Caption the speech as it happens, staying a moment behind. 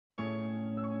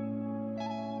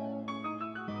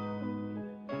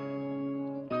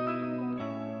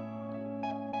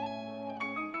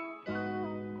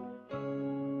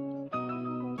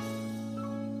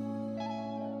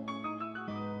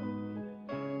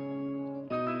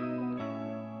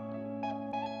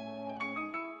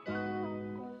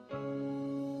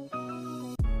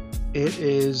It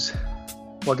is,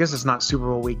 well, I guess it's not Super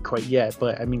Bowl week quite yet,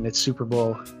 but I mean, it's Super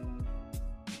Bowl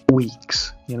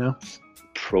weeks, you know?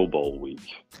 Pro Bowl week.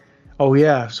 Oh,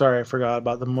 yeah. Sorry, I forgot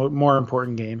about the more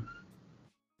important game.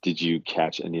 Did you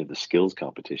catch any of the skills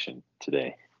competition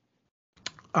today?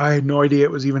 I had no idea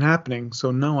it was even happening,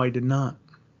 so no, I did not.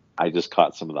 I just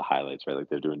caught some of the highlights, right? Like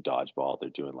they're doing dodgeball, they're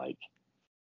doing like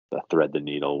the thread the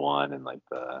needle one, and like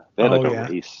they had Oh, like a yeah.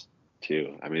 race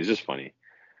too. I mean, it's just funny,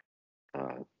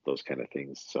 those kind of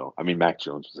things. So, I mean, Mac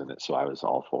Jones was in it, so I was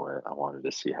all for it. I wanted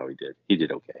to see how he did. He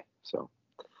did okay. So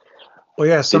Well,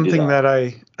 yeah, they did. something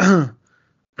that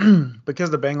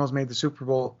because the Bengals made the Super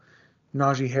Bowl,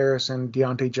 Najee Harris and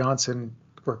Deontay Johnson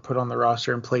were put on the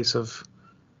roster in place of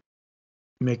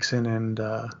Mixon and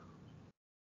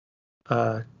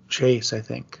Chase, I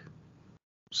think.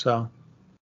 So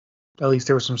at least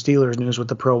there was some Steelers news with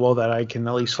the Pro Bowl that I can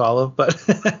at least follow. But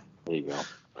There you go.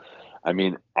 I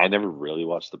mean, I never really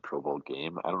watched the Pro Bowl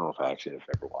game. I don't know if I actually have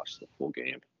ever watched the full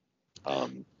game.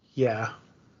 yeah,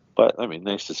 But I mean,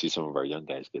 nice to see some of our young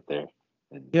guys get there,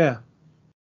 and yeah,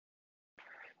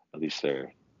 at least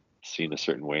they're seen a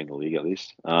certain way in the league, at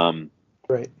least.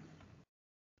 right.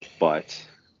 But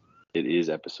it is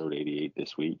episode 88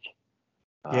 this week.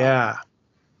 Yeah.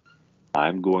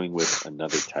 I'm going with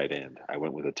another tight end. I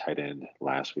went with a tight end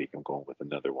last week. I'm going with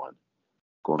another one.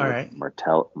 Going All with right.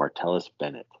 Martellus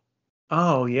Bennett.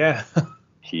 Oh, yeah.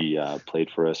 He played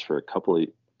for us for a couple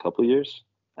of years,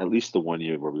 at least the 1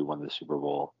 year where we won the Super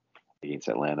Bowl against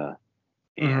Atlanta,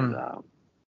 and Mhm.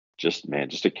 just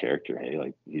a character. Hey,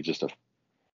 like he's just a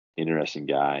interesting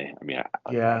guy. I mean,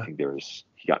 I Yeah. think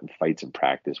he got in fights in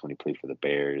practice when he played for the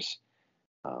Bears.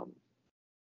 Um,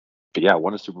 but yeah,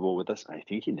 won a Super Bowl with us. I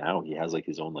think he has like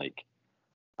his own like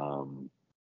kind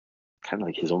of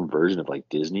like his own version of like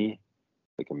Disney,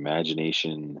 like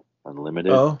Imagination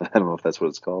Unlimited. Oh, I don't know if that's what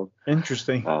it's called.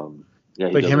 interesting. Yeah,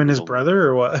 he Like does him like and his his own like. brother,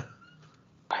 or what?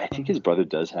 I think his brother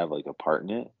does have like a part in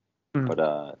it, Hmm. but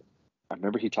I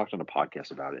remember he talked on a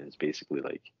podcast about it. And it's basically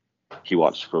like he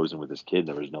watched Frozen with his kid.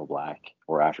 There was no black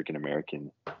or African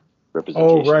American Oh,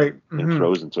 representation right. in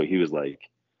Frozen, so he was like,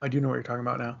 I do know what you're talking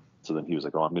about now. so then he was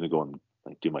like, oh, I'm gonna go and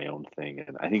like do my own thing.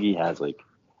 And I think he has like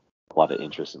a lot of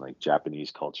interest in like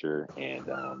Japanese culture and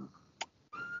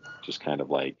just kind of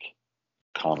like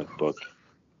comic book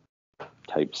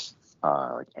types,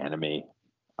 like anime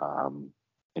um,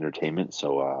 entertainment.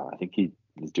 So I think he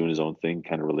is doing his own thing,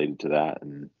 kind of related to that,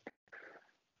 and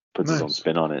puts his own Nice.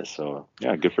 spin on it. So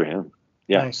yeah, good for him.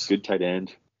 Yeah, Nice. good tight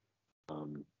end.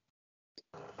 Um,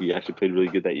 he actually played really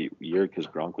good that year because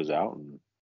Gronk was out, and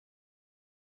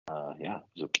yeah,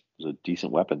 it was a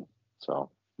decent weapon. So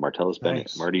Martellus Bennett,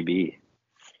 Nice. Marty B.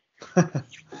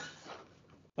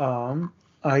 Um,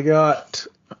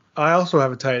 I also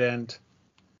have a tight end,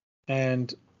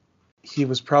 and he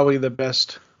was probably the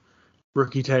best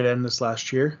rookie tight end this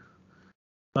last year.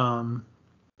 Um,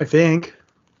 I think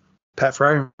Pat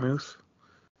Fryermuth.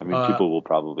 I mean, Uh, people will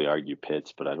probably argue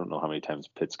Pitts, but I don't know how many times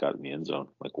Pitts got in the end zone.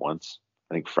 Like once.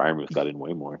 I think Fryermuth got in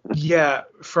way more.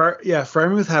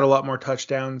 Fryermuth had a lot more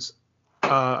touchdowns.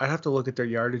 I'd have to look at their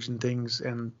yardage and things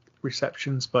and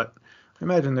receptions, but I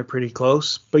imagine they're pretty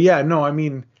close. But yeah, no, I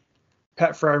mean,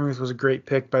 Pat Fryermuth was a great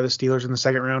pick by the Steelers in the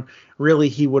second round. Really,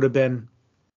 he would have been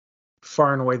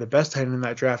far and away the best tight end in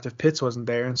that draft if Pitts wasn't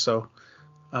there. And so,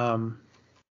 um,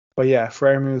 but yeah,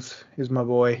 Fryermuth is my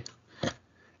boy,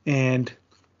 and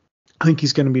I think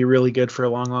he's going to be really good for a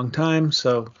long, long time.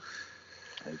 So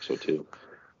I think so too.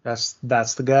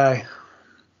 that's the guy.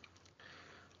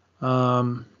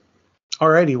 Um,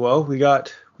 alrighty, well, we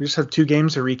just have two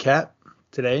games to recap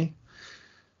today.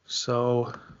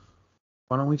 So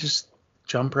why don't we just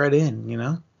jump right in, you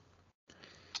know?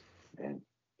 And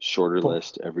shorter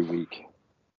list every week.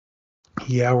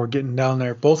 Yeah, we're getting down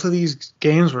there. Both of these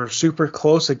games were super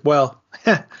close. Like, well,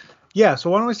 yeah.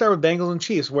 So why don't we start with Bengals and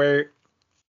Chiefs, where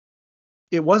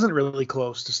it wasn't really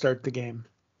close to start the game.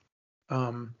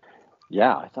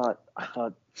 Yeah, I thought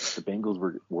the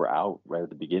Bengals were out right at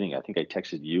the beginning. I think I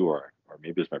texted you or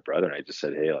maybe it was my brother, and I just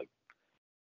said, hey, like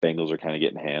Bengals are kind of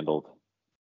getting handled,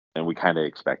 and we kind of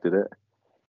expected it.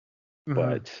 Mhm.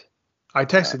 But I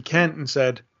texted from Kent and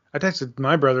said, I texted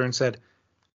my brother and said,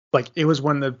 like, it was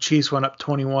when the Chiefs went up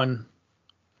 21-3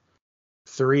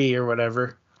 or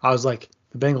whatever. I was like,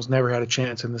 the Bengals never had a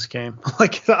chance in this game.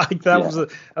 like yeah, that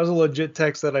was a legit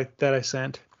text that I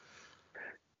sent.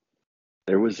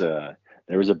 there was a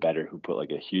bettor who put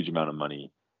like a huge amount of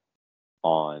money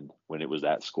on when it was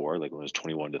that score, like when it was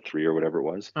 21-3 or whatever it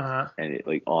was, Uh-huh. and it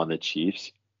like on the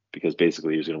Chiefs because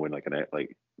basically he was going to win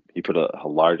like he put a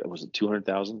large, was it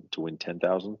 200,000 to win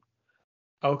 10,000?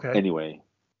 Okay. Anyway,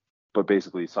 but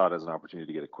basically saw it as an opportunity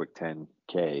to get a quick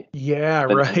 10K. Yeah,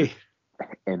 Then right.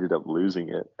 ended up losing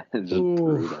it. It's just Ooh.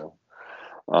 brutal.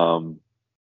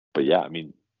 But yeah, I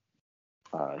mean,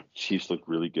 Chiefs looked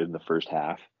really good in the first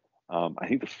half. I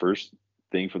think the first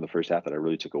thing from the first half that I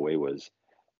really took away was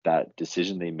that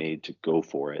decision they made to go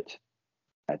for it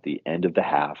at the end of the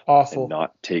half and Awful.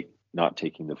 not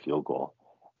taking the field goal.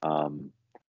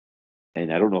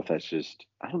 And I don't know if that's just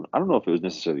I don't know if it was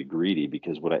necessarily greedy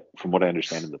because from what I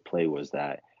understand in the play was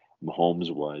that Mahomes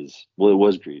was well, it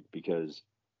was greed because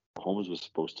Mahomes was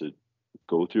supposed to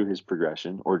go through his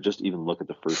progression or just even look at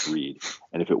the first read,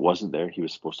 and if it wasn't there, he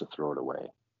was supposed to throw it away.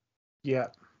 Yeah.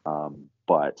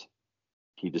 But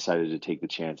he decided to take the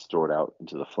chance, throw it out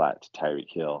into the flat to Tyreek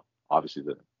Hill. Obviously,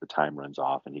 the time runs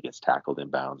off and he gets tackled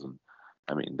inbounds, and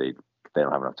I mean they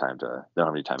don't have enough time to they don't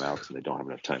have any timeouts and they don't have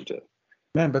enough time to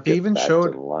Man, but get back to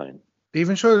the line. they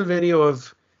even showed a video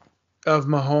of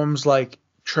Mahomes like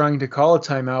trying to call a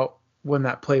timeout when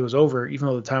that play was over, even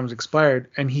though the time was expired,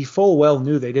 and he full well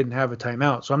knew they didn't have a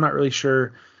timeout. So I'm not really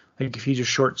sure like if he just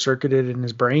short circuited in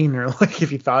his brain or like if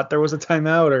he thought there was a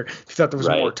timeout or if he thought there was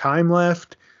more Right. time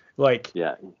left. Like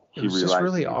Yeah. it He was just realized he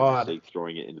really made the odd. mistake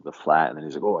throwing it into the flat, and then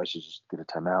he's like, "Oh, I should just get a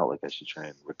timeout. Like I should try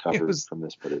and It recover was from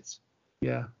this." But it's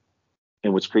yeah.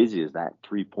 and what's crazy is that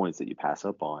 3 points that you pass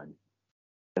up on.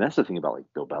 And that's the thing about like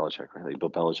Bill Belichick, right? Like Bill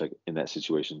Belichick in that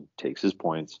situation takes his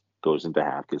points, goes into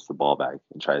half, gets the ball back,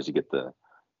 and tries to get the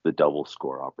double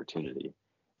score opportunity.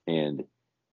 And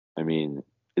I mean,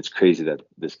 it's crazy that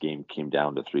this game came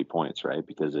down to 3 points, right?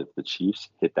 Because if the Chiefs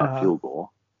hit that Uh field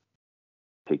goal,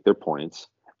 take their points,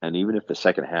 and even if the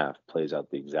second half plays out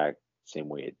the exact same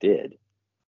way it did,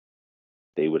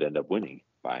 they would end up winning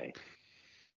by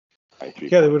three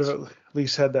yeah, they would points. have at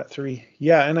least had that three.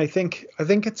 Yeah, and I think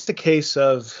it's the case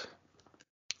of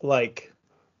like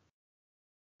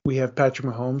we have Patrick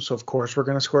Mahomes, so of course we're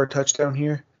gonna score a touchdown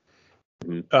here.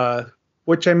 Mhm.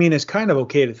 Which I mean is kind of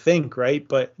okay to think, right?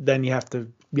 But then you have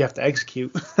to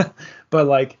execute. But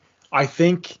like I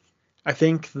think I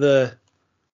think the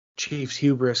Chiefs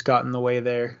hubris got in the way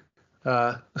there.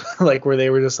 Uh, like where they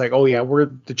were just like, oh yeah, we're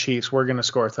the Chiefs, we're gonna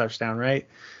score a touchdown, right?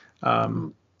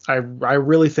 Um, Mhm. I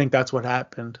really think that's what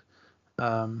happened.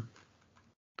 Um,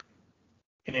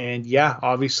 and yeah,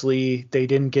 obviously they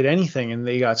didn't get anything and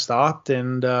they got stopped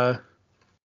and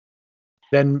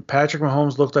then Patrick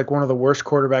Mahomes looked like one of the worst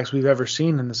quarterbacks we've ever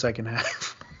seen in the second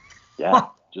half. Yeah,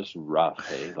 just rough,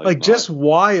 hey? Like Like not just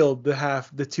wild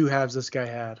the two halves this guy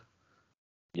had.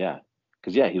 Yeah,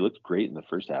 because yeah, he looked great in the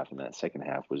first half, and that second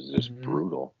half was just Mm-hmm.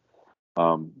 brutal.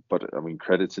 But I mean,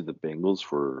 credit to the Bengals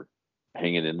for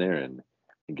hanging in there and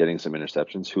getting some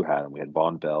interceptions. Who had them? We had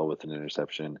Von Bell with an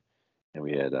interception, and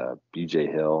we had B.J.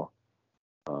 Hill.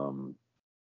 Um,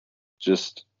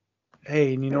 just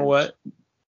Hey, and you know man, what?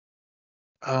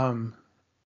 Um,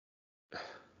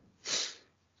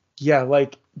 yeah,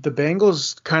 like the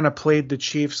Bengals kind of played the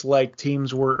Chiefs like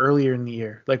teams were earlier in the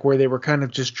year, like where they were kind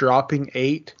of just dropping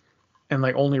 8 and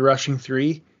like only rushing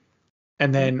 3.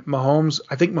 And mhm, then Mahomes,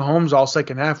 I think Mahomes all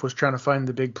second half was trying to find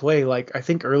the big play. Like I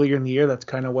think earlier in the year, that's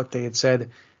kind of what they had said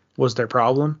was their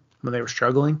problem when they were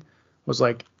struggling, was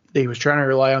like they was trying to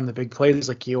rely on the big plays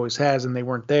like he always has, and they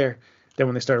weren't there. Then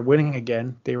when they started winning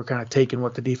again, they were kind of taking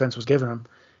what the defense was giving them.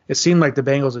 It seemed like the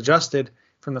Bengals adjusted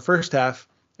from the first half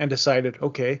and decided,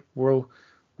 okay, we'll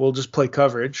just play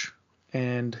coverage.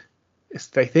 And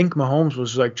I think Mahomes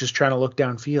was like just trying to look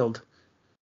downfield,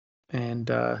 and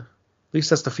at least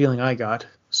that's the feeling I got.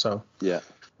 So yeah,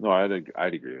 no, I'd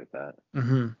agree with that.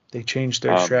 they changed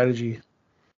their Um, strategy.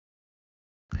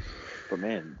 but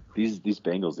man, these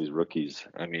Bengals, these rookies.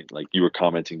 I mean, like you were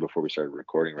commenting before we started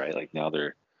recording, right? Like now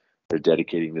they're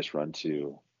dedicating this run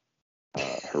to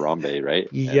Harambe, right?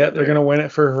 And Yeah, then they're gonna win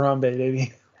it for Harambe,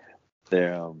 baby.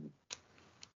 they're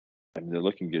I mean, they're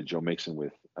looking good. Joe Mixon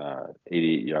with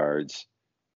 88 yards,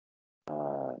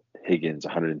 Higgins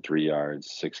 103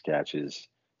 yards, 6 catches,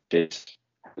 Chase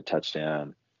a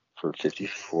touchdown for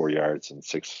 54 yards and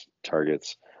 6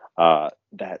 targets.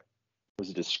 That was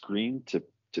it a screen to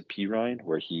P Ryan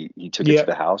where he took it to Yeah.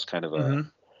 the house, kind of a hmm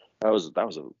that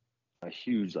was a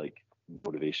huge like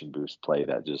motivation boost play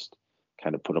that just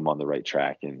kind of put him on the right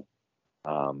track. And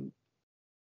um,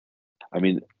 I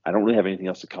mean, I don't really have anything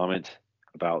else to comment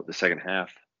about the second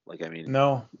half. Like, I mean,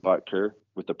 No. Butker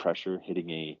with the pressure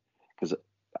hitting because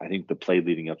I think the play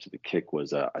leading up to the kick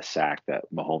was a sack that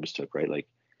Mahomes took, right? Like,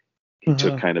 he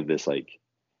took hmm kind of this like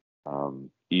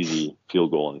easy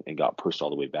field goal and got pushed all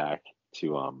the way back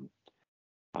to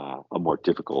a more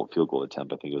difficult field goal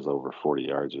attempt. I think it was over 40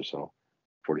 yards or so,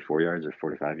 44 yards or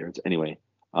 45 yards. Anyway,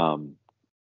 um,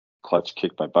 clutch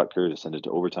kick by Butker to send it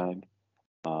to overtime.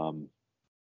 Um,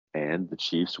 and the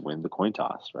Chiefs win the coin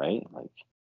toss, right? Like,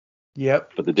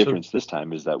 Yep. but the So difference this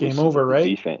time is that we game see over, that the right?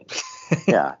 defense.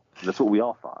 Yeah, that's what we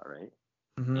all thought, right?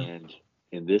 Hmm. And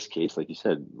in this case, like you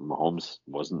said, Mahomes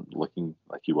wasn't looking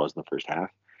like he was in the first half,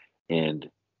 and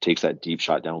takes that deep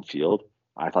shot downfield.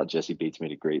 I thought Jesse Bates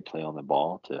made a great play on the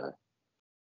ball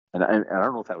and I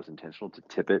don't know if that was intentional to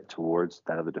tip it towards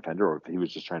that other defender or if he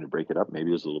was just trying to break it up. Maybe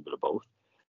it was a little bit of both.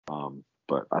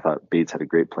 But I thought Bates had a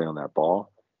great play on that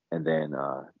ball, and then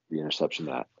the interception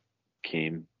that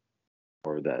came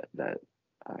or that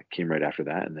came right after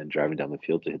that, and then driving down the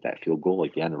field to hit that field goal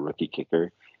again, a rookie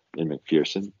kicker in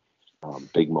McPherson.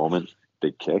 Big moment,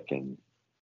 big kick, and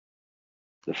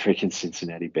the freaking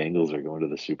Cincinnati Bengals are going to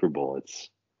the Super Bowl. It's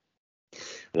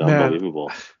Man,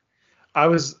 unbelievable.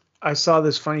 I saw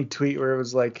this funny tweet where it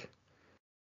was like,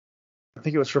 I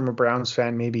think it was from a Browns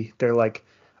fan, maybe. They're like,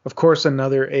 of course,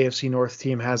 another AFC North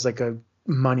team has like a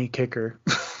money kicker.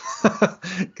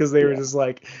 Because they were Yeah, just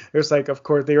like, there's like, of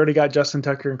course, they already got Justin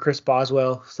Tucker and Chris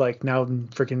Boswell. It's like now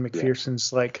freaking yeah,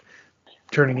 McPherson's like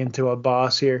turning into a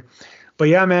boss here. But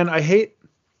yeah, man, I hate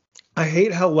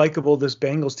how likable this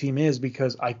Bengals team is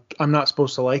because I'm not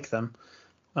supposed to like them.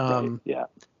 right, Um, yeah,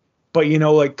 but you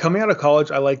know, like coming out of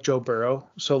college, I like Joe Burrow.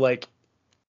 So like,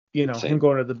 you know, him same.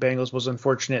 going to the Bengals was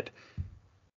unfortunate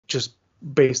just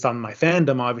based on my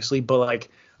fandom, obviously, but like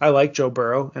I like Joe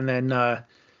Burrow. And then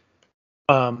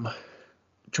um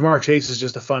Jamar Chase is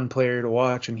just a fun player to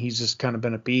watch, and he's just kind of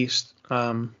been a beast.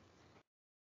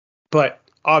 But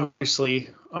obviously,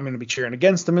 I'm going to be cheering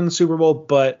against them in the Super Bowl.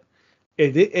 But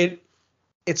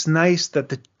it's nice that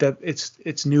that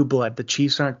it's new blood. The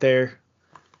Chiefs aren't there.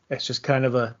 It's just kind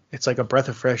of it's like a breath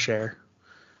of fresh air,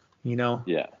 you know.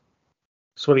 Yeah,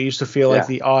 It's what it used to feel like yeah.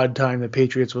 the odd time the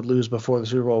Patriots would lose before the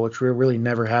Super Bowl, which really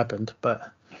never happened.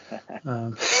 But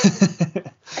I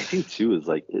think too is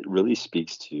like it really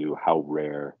speaks to how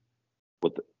rare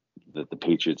what the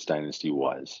Patriots dynasty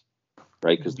was,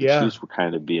 right? Because the yeah, Chiefs were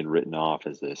kind of being written off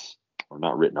as this, or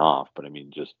not written off, but I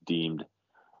mean just deemed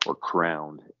or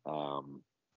crowned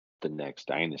the next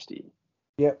dynasty.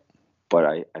 yep, But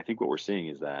I think what we're seeing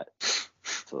is that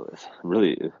so it's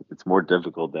really it's more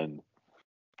difficult than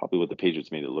probably what the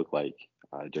Patriots made it look like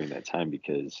during that time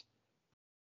because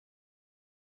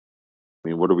I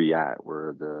mean, what are we at?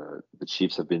 Where the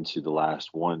Chiefs have been to the last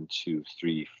one, two,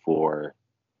 three, four,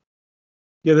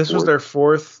 yeah. This was fourth, their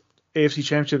fourth AFC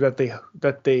Championship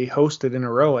that they hosted in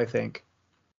a row, I think.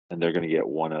 and they're going to get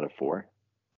 1 out of 4,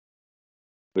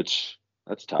 which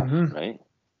that's tough, Hmm. right?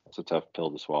 That's a tough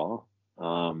pill to swallow.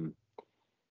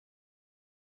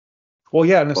 Well,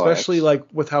 yeah, and especially But like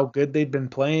with how good they'd been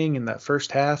playing in that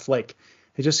first half, like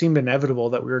it just seemed inevitable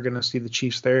that we were going to see the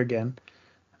Chiefs there again.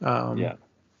 Um, yeah,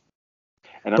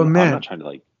 and but I'm not man, trying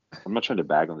to I'm not trying to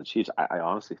bag on the Chiefs. I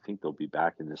honestly think they'll be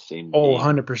back in the same oh,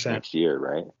 game 100%. next year,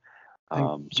 right? I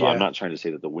think, So I'm yeah, not trying to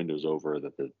say that the window's over,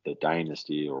 that the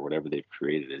dynasty or whatever they've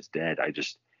created is dead. I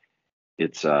just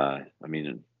it's I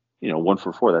mean, 1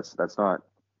 for 4. That's not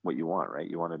what you want, right?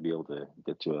 You want to be able to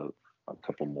get to a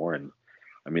couple more, and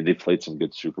I mean they've played some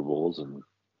good Super Bowls and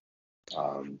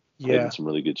played in yeah. some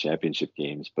really good championship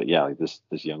games. But yeah, like this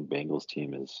young Bengals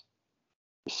team is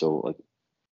so like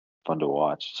fun to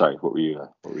watch. Sorry, what were you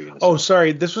gonna Oh, say?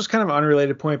 sorry. This was kind of an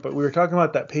unrelated point, but we were talking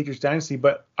about that Patriots dynasty.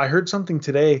 But I heard something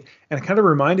today, and it kind of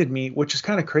reminded me, which is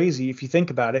kind of crazy if you think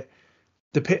about it.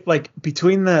 Like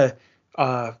between the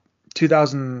uh,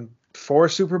 2004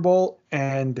 Super Bowl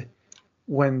and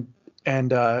when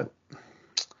and the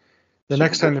Super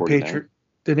next Bowl time 49.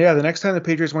 the next time the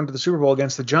Patriots went to the Super Bowl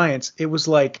against the Giants, it was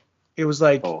like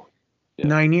Oh, yeah,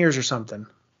 9 years or something.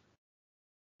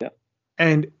 yeah.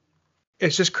 And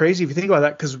it's just crazy if you think about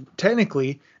that, because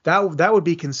technically that would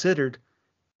be considered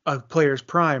a player's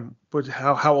prime, with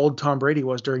how old Tom Brady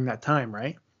was during that time,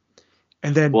 right?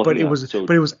 And then, Well, but hang it on. was So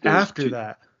but it was there was after two.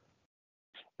 that.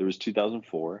 There was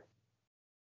 2004.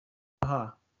 Uh-huh.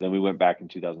 Then we went back in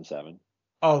 2007.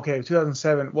 Oh, okay,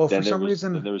 2007. Well, for Then there some was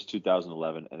then reason, there was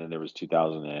 2011, and then there was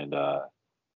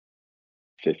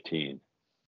 2015.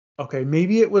 okay,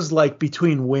 maybe it was like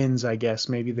between wins, I guess.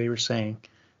 Maybe they were saying,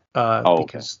 Oh, okay.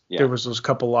 because there Yeah. was those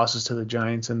couple losses to the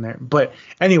Giants in there. But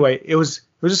anyway, it was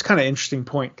just kind of interesting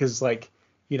point because like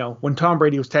when Tom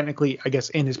Brady was technically, I guess,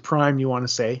 in his prime, you want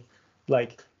to say,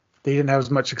 like they didn't have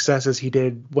as much success as he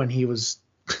did when he was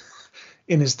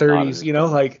in his Not in 30s. his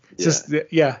prime. Like it's Yeah. just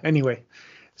yeah. Anyway,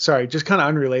 sorry, just kind of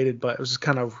unrelated, but it was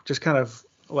just kind of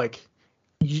like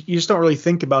you just don't really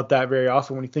think about that very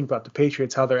often when you think about the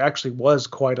Patriots, how there actually was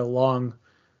quite a long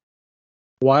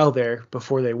while there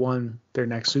before they won their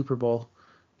next Super Bowl,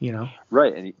 you know.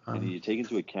 Right, and Um, you take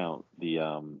into account the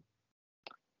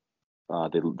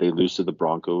they lose to the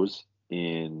Broncos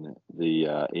in the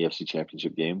AFC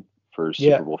Championship game for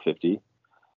Yeah. Super Bowl 50.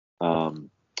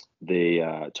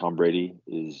 Tom Brady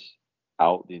is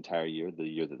out the entire year, the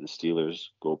year that the Steelers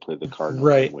go play the Cardinals and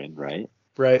Right. win, right?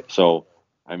 Right. So,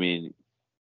 I mean,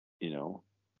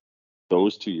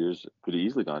 those 2 years could have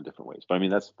easily gone different ways. But I mean,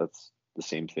 that's the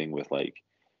same thing with like,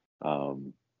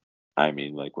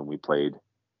 like when we played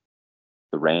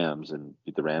the Rams and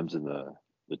beat the Rams in the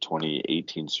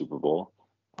 2018 Super Bowl.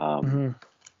 Hmm.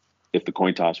 If the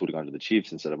coin toss would have gone to the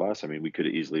Chiefs instead of us, I mean, we could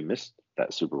have easily missed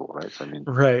that Super Bowl, right? So I mean,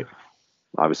 Right.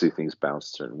 obviously things bounce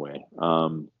a certain way.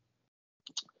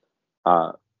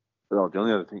 The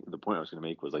only other thing, the point I was going to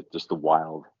make was like just the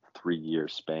wild 3-year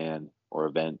span or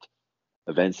events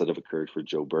that have occurred for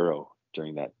Joe Burrow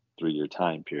during that 3-year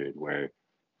time period where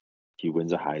he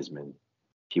wins a Heisman,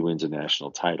 he wins a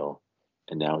national title,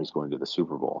 and now he's going to the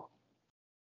Super Bowl.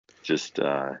 Just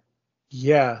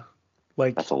Yeah.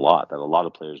 Like, that's a lot that a lot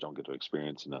of players don't get to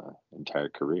experience in an entire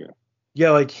career.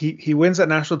 yeah, like he wins that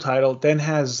national title, then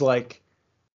has like,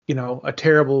 a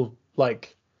terrible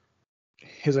like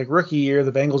his like rookie year,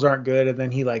 the Bengals aren't good, and then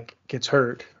he like gets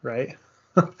hurt, right?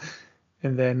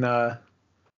 And then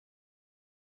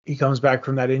he comes back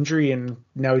from that injury, and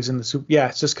now he's in the Super. Yeah,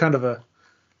 it's just kind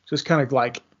of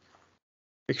like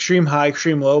extreme high,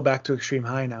 extreme low, back to extreme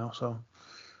high now. So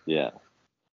Yeah.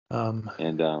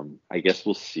 And I guess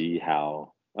we'll see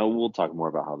how. We'll talk more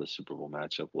about how the Super Bowl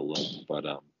matchup will look. But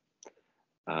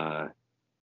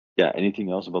yeah.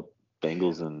 Anything else about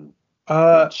Bengals and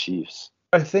Chiefs?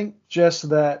 I think just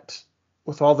that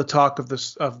with all the talk of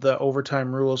the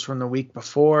overtime rules from the week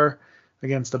before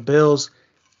against the Bills,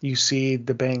 you see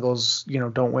the Bengals,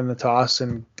 don't win the toss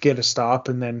and get a stop,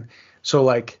 and then so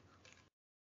like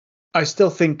I still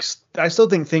think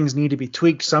things need to be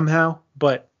tweaked somehow,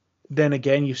 but then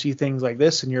again, you see things like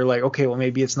this, and you're like, okay, well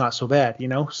maybe it's not so bad,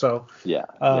 So Yeah,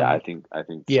 I think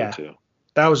yeah, so too.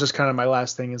 that was just kind of my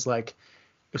last thing. Is like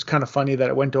it was kind of funny that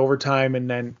it went to overtime, and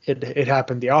then it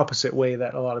happened the opposite way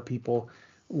that a lot of people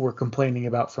were complaining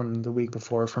about from the week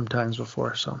before, from times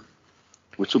before. So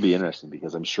Which will be interesting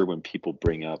because I'm sure when people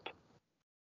bring up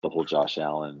the whole Josh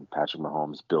Allen, Patrick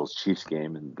Mahomes, Bills Chiefs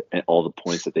game and all the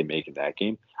points that they make in that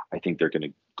game, I think they're going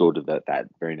to go to that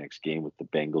very next game with the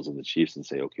Bengals and the Chiefs and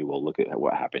say, okay, well, look at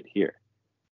what happened here.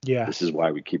 yeah, This is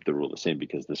why we keep the rule the same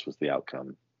because this was the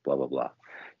outcome, blah, blah, blah.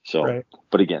 So, right,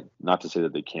 but again, not to say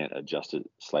that they can't adjust it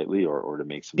slightly or to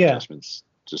make some yeah, adjustments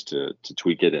just to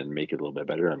tweak it and make it a little bit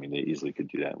better. I mean, they easily could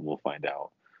do that, and we'll find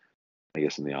out, I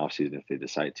guess, in the offseason if they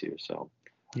decide to. So,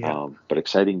 yeah, but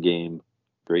exciting game,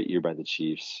 great year by the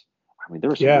Chiefs. I mean, there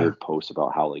were some yeah. weird posts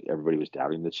about how like everybody was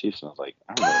doubting the Chiefs, and I was like,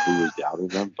 I don't know who was doubting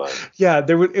them, but Yeah,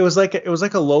 it was like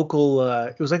a local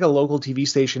TV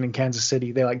station in Kansas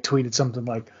City. They like tweeted something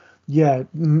like, "Yeah,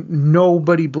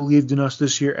 nobody believed in us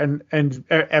this year," and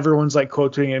everyone's like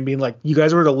quoting it and being like, "You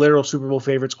guys were the literal Super Bowl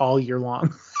favorites all year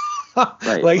long."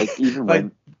 right, like even like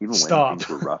when stop. things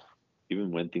were rough,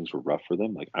 even when things were rough for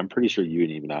them, like I'm pretty sure you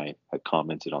and even I had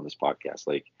commented on this podcast,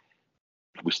 like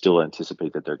we still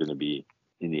anticipate that they're going to be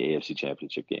in the AFC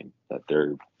Championship game, that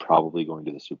they're probably going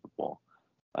to the Super Bowl.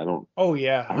 I don't Oh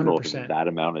yeah, I don't know if 100%. that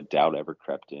amount of doubt ever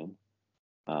crept in.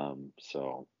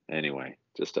 So anyway,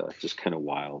 just kind of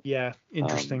wild. Yeah, Um,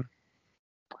 interesting.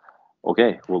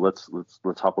 okay, well let's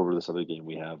hop over to this other game.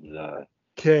 We have the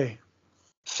Okay,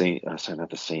 sorry, not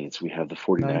the Saints. We have the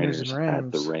Niners and 49ers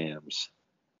at the Rams, Rams.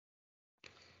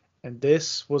 and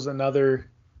this was another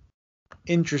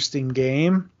interesting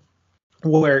game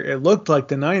where it looked like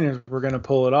the Niners were going to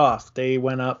pull it off. They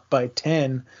went up by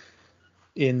 10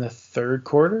 in the third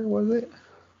quarter, was it?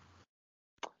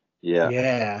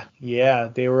 Yeah, Yeah,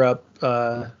 they were up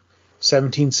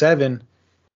 17-7,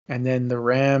 and then the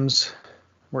Rams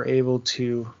were able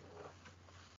to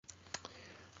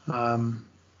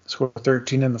score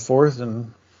 13 in the fourth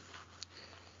and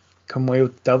come away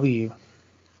with the W.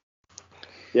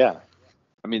 yeah.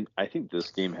 I mean, I think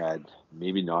this game had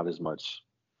maybe not as much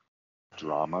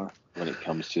drama when it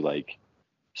comes to like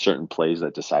certain plays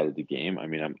that decided the game. I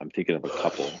mean, I'm thinking of a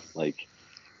couple. Like,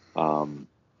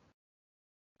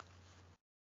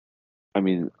 I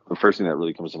mean, the first thing that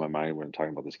really comes to my mind when I'm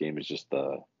talking about this game is just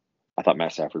I thought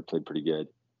Matt Stafford played pretty good,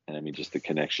 and I mean, just the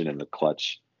connection and the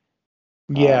clutch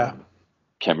Yeah. um,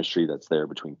 chemistry that's there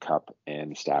between Cup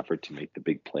and Stafford to make the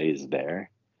big plays there.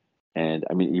 And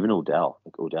I mean, even Odell.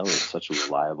 Like Odell is such a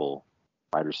reliable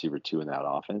wide receiver too in that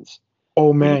offense.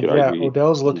 Oh I mean, you man, could yeah. argue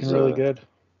Odell's looking he's really good.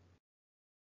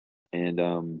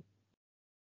 and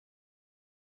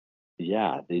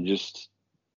yeah, they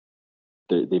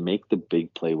make the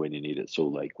big play when you need it. So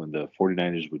like when the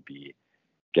 49ers would be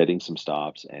getting some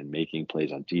stops and making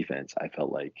plays on defense, I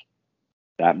felt like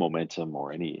that momentum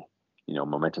or any,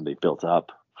 momentum they built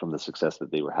up from the success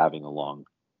that they were having along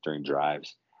during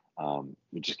drives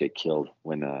would just get killed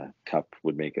when Kupp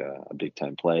would make a big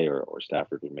time play or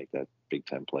Stafford would make that big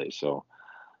time play. So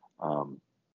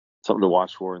something to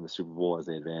watch for in the Super Bowl as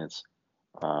they advance.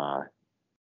 Jimmy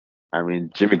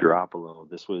Garoppolo,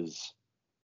 this was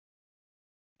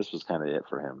kind of it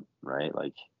for him, right?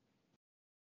 Like,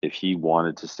 if he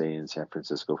wanted to stay in San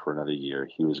Francisco for another year,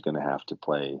 he was going to have to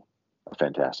play a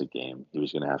fantastic game. He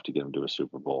was going to have to get him to a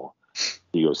Super Bowl.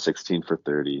 He goes 16 for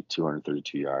 30,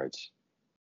 232 yards,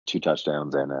 2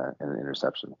 touchdowns, and an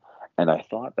interception. And I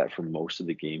thought that for most of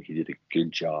the game, he did a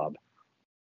good job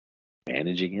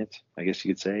managing it, I guess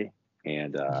you could say,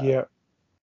 and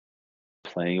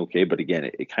playing okay. But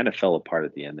again, it kind of fell apart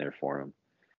at the end there for him.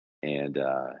 And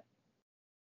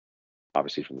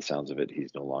obviously, from the sounds of it,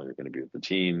 he's no longer going to be with the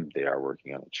team. They are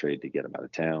working on a trade to get him out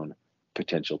of town.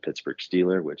 Potential Pittsburgh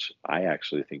Steeler, which I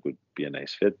actually think would be a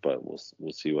nice fit, but we'll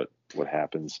see what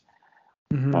happens.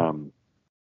 Mm-hmm.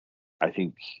 I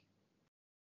think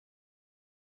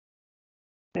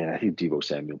Deebo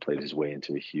Samuel played his way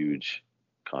into a huge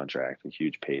contract, a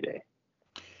huge payday.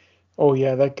 Oh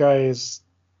yeah, that guy is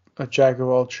a jack of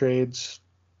all trades.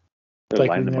 They're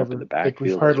lining him up in the backfield,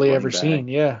 we've hardly ever seen.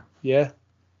 Yeah.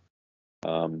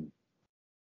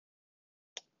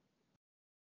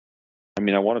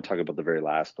 I want to talk about the very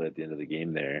last play at the end of the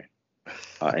game there.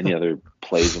 Any other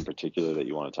plays in particular that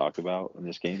you want to talk about in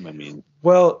this game?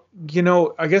 Well,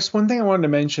 I guess one thing I wanted to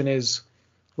mention is,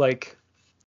 like,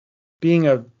 being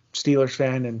a Steelers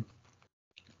fan and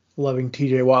loving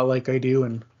TJ Watt like I do,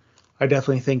 and I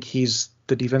definitely think he's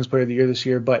the defense player of the year this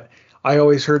year, but I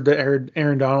always heard the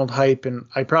Aaron Donald hype, and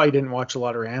I probably didn't watch a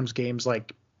lot of Rams games,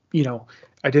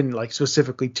 I didn't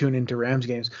specifically tune into Rams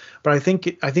games, but I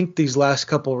think these last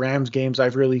couple Rams games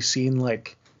I've really seen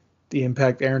like the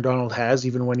impact Aaron Donald has,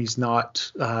 even when he's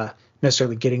not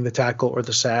necessarily getting the tackle or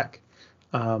the sack.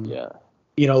 I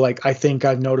think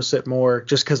I've noticed it more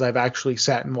just because I've actually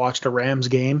sat and watched a Rams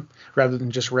game rather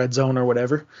than just Red Zone or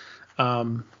whatever.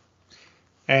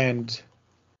 And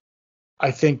I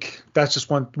think that's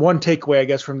just one takeaway, I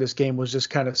guess, from this game was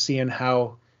just kind of seeing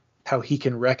how he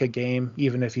can wreck a game,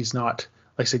 even if he's not,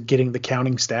 like I said, getting the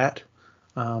counting stat.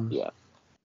 The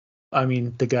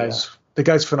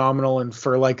guy's phenomenal, and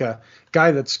for like a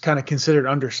guy that's kind of considered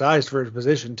undersized for his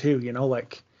position too,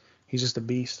 he's just a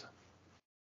beast.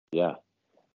 Yeah,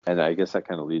 and I guess that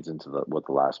kind of leads into what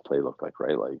the last play looked like,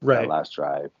 right? Right. That last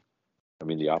drive.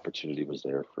 The opportunity was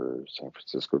there for San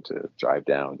Francisco to drive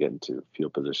down, get into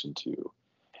field position to,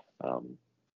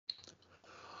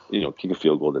 kick a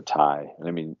field goal to tie.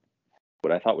 And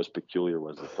what I thought was peculiar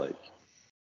was it's like,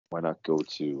 why not go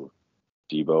to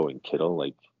Deebo and Kittle?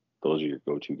 Like, those are your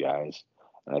go-to guys.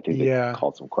 And I think they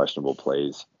called some questionable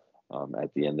plays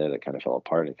at the end there that kind of fell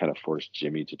apart. And it kind of forced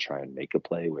Jimmy to try and make a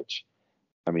play, which,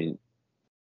 that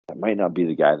might not be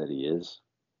the guy that he is.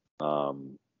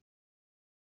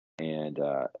 And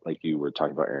like you were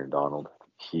talking about Aaron Donald,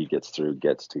 he gets to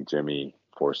Jimmy,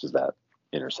 forces that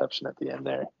interception at the end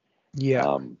there.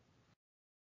 Yeah.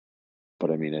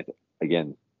 But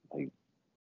again,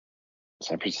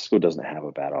 San Francisco doesn't have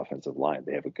a bad offensive line.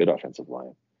 They have a good offensive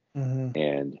line. Mm-hmm.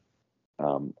 And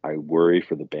I worry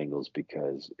for the Bengals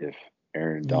because if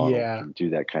Aaron Donald can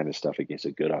do that kind of stuff against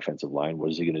a good offensive line,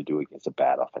 what is he going to do against a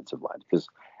bad offensive line?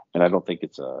 And I don't think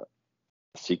it's a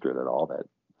secret at all that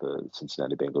the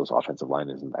Cincinnati Bengals offensive line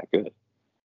isn't that good.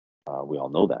 We all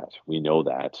know that. We know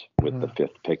that with the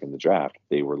 5th pick in the draft,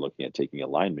 they were looking at taking a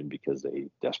lineman because they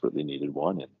desperately needed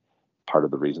one. And part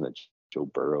of the reason that Joe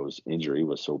Burrow's injury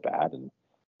was so bad, and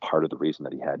part of the reason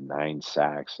that he had 9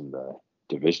 sacks in the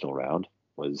divisional round,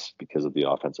 was because of the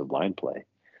offensive line play.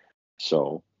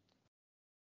 So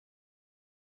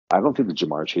I don't think the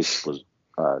Jamar Chase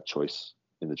choice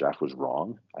in the draft was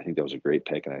wrong. I think that was a great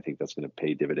pick, and I think that's going to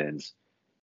pay dividends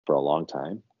for a long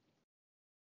time.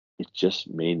 It just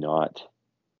may not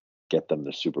get them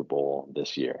the Super Bowl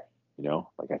this year.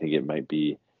 I think it might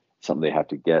be something they have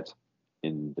to get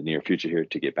in the near future here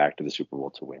to get back to the Super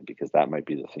Bowl to win, because that might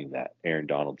be the thing that Aaron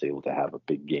Donald's able to have a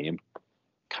big game,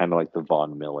 kind of like the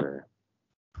Von Miller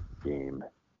game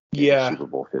in Super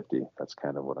Bowl 50. That's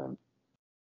kind of what I'm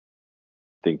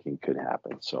thinking could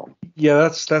happen. So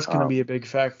that's going to be a big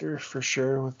factor for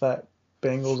sure with that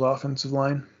Bengals offensive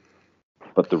line.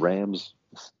 But the Rams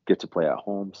get to play at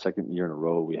home, 2nd year in a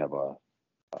row. We have a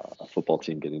football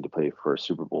team getting to play for a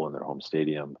Super Bowl in their home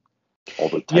stadium.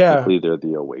 Although technically they're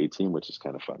the away team, which is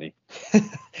kind of funny.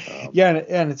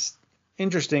 And it's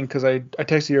interesting because I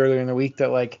texted you earlier in the week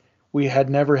that, like, we had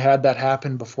never had that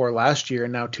happen before last year,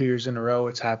 and now 2 years in a row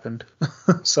it's happened.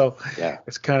 So Yeah.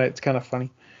 it's kind of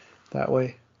funny that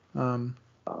way. Um,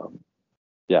 Um,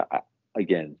 yeah.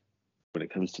 Again, when it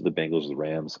comes to the Bengals and the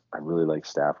Rams, I really like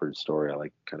Stafford's story. I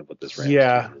like kind of what this Rams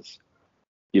yeah. team is.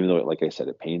 Even though, like I said,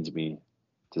 it pains me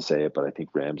to say it, but I think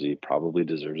Ramsey probably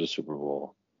deserves a Super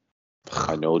Bowl.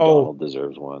 I know Oh, Donald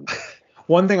deserves one.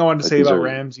 one thing I wanted to Like say these about are,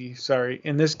 Ramsey, sorry,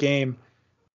 in this game,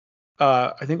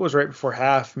 I think it was right before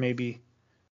half, maybe.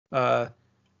 Uh,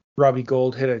 Robbie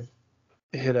Gold hit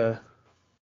a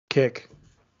kick,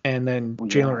 and then oh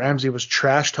Jalen yeah, Ramsey was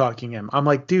trash talking him. I'm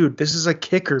like, dude, this is a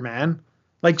kicker, man.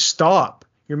 Like, stop.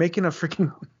 You're making a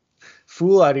freaking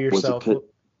fool out of was it yourself.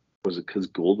 was it because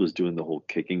Gold was doing the whole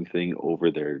kicking thing over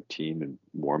their team and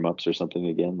warm ups or something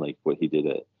again, like what he did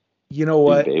at You know Green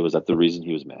what? Bay? Was that the reason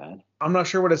he was mad? I'm not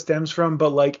sure what it stems from, but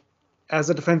like, as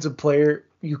a defensive player,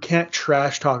 you can't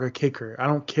trash talk a kicker. I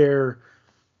don't care.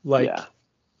 Yeah, Like,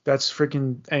 that's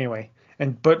freaking anyway.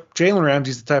 But Jalen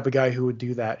Ramsey's the type of guy who would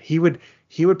do that. He would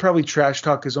probably trash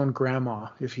talk his own grandma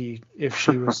if she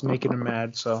was making him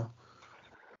mad. So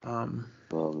um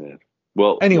oh man.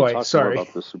 Well, we'll anyway, talk more sorry.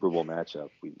 about the Super Bowl matchup.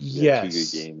 We had two good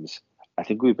Yes. games. I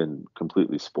think we've been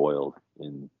completely spoiled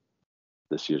in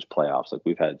this year's playoffs. Like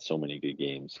we've had so many good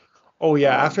games. Oh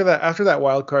yeah, Um, after that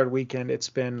wild card weekend, it's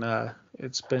been I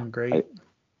great.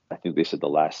 I think they said the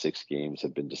last 6 games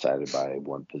have been decided by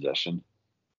one possession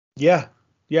Yeah.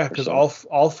 Yeah, or because so.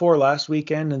 all four last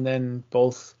weekend and then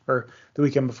both or the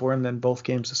weekend before and then both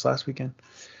games this last weekend.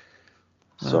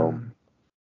 So Um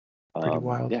Pretty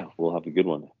wild. yeah, we'll have a good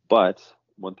one. But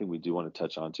one thing we do want to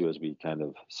touch on too, as we kind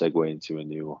of segue into a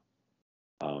new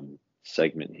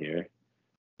segment here,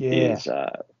 Yeah. is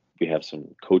we have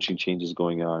some coaching changes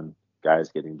going on, guys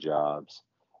getting jobs.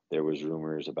 There was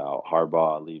rumors about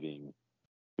Harbaugh leaving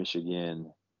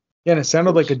Michigan Yeah, and it to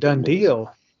sounded like a coach in done Minnesota,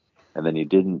 deal. and then he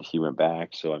didn't. He went back.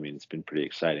 So I mean, it's been pretty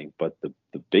exciting. But the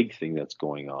big thing that's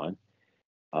going on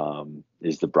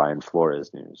is the Brian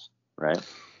Flores news, right?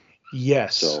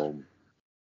 Yes. So And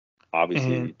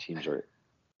obviously teams are.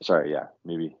 Sorry, yeah,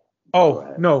 maybe go oh,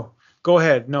 ahead. no. Go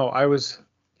ahead. No, I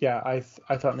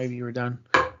thought maybe you were done.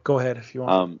 Go ahead if you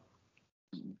want. Um,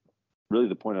 really,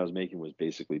 the point I was making was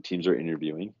basically teams are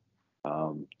interviewing.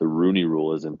 The Rooney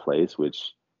Rule is in place,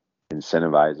 which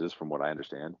incentivizes, from what I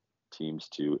understand, teams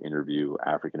to interview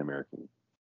African American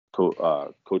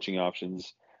coaching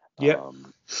options. Yep.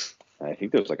 And I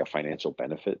think there's like a financial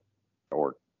benefit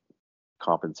or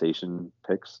compensation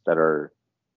picks that are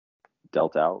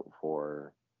dealt out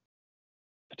for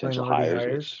potential Minority hires,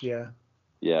 hires. which Yeah.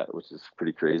 yeah, which is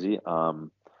pretty crazy.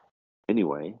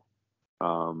 Anyway,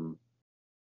 um,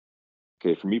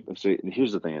 okay, for me, so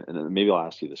here's the thing, and then maybe I'll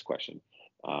ask you this question.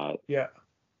 Uh, Yeah.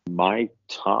 my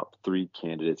top 3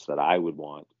 candidates that I would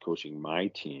want coaching my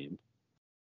team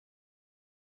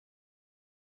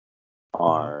Uh-huh.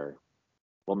 are,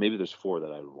 well, maybe there's 4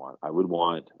 that I would want. I would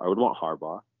want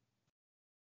Harbaugh.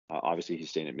 Obviously, he's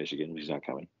staying at Michigan. He's not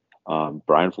coming.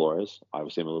 Brian Flores.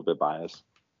 Obviously, I'm a little bit biased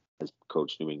as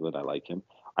coach New England. I like him.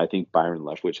 I think Byron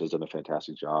Leftwich has done a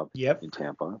fantastic job Yep. in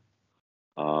Tampa.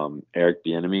 Eric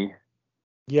Bieniemy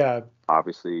Yeah.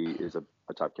 obviously is a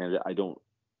top candidate. I don't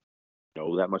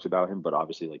know that much about him, but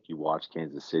obviously, like you watch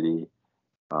Kansas City,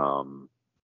 um,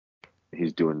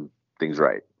 he's doing things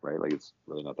right, right? Like it's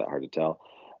really not that hard to tell.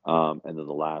 And then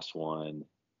the last one,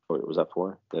 was that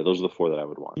 4? Yeah, those are the 4 that I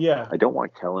would want. Yeah. I don't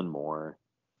want Kellen Moore.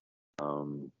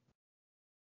 Um,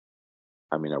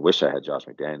 I mean, I wish I had Josh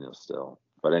McDaniels still,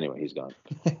 but anyway, he's gone.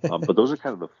 But those are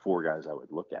kind of the 4 guys I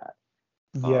would look at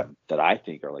Yeah. that I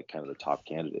think are like kind of the top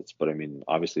candidates. But I mean,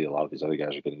 obviously, a lot of these other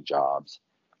guys are getting jobs.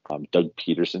 Doug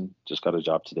Peterson just got a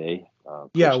job today,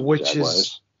 Yeah. coaching the Which is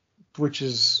Jaguars. which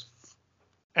is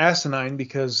asinine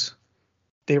because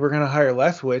they were gonna hire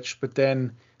Leftwich, but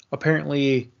then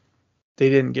apparently they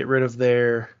didn't get rid of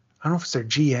their I don't know if it's their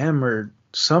GM or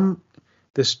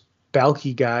this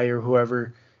Balky guy or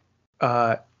whoever.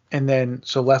 Uh, and then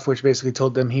so Leftwich basically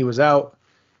told them he was out,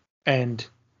 and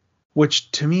which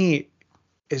to me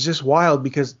is just wild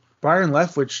because Byron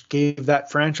Leftwich gave that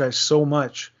franchise so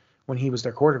much when he was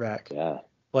their quarterback. Yeah,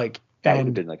 Like, that would have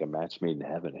and been like a match made in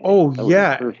heaven. Hey, oh that would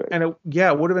have been yeah, perfect. and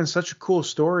it would have been such a cool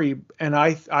story. And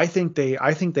I think they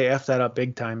effed that up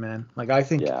big time, man. Like I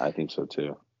think Yeah, I think so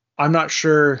too. I'm not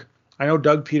sure. I know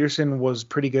Doug Peterson was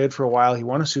pretty good for a while. He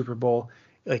won a Super Bowl.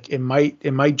 Like it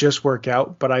might just work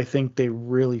out, but I think they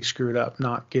really screwed up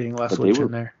not getting But they Leftwich in were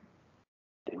there.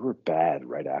 they were bad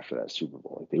right after that Super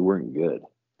Bowl. Like they weren't good.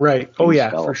 Right. Oh Things yeah,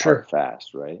 fell for apart sure.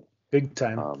 fast, right? Big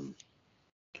time. Um,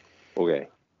 okay,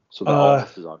 so all Uh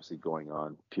this is obviously going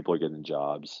on. People are getting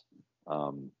jobs.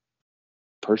 Um,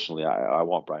 personally, I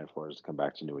want Brian Flores to come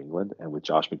back to New England, and with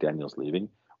Josh McDaniels leaving,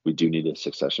 we do need a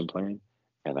succession plan,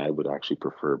 and I would actually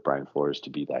prefer Brian Flores to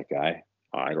be that guy.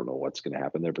 I don't know what's going to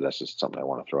happen there, but that's just something I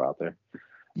want to throw out there.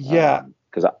 Yeah,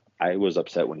 Because I was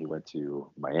upset when he went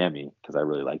to Miami because I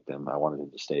really liked him. I wanted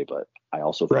him to stay, but I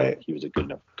also felt like right. he was a good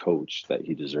enough coach that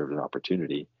he deserved an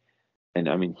opportunity. And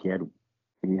I mean, he had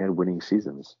winning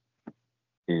seasons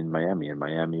in Miami, and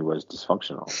Miami was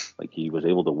dysfunctional. Like he was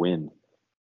able to win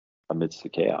amidst the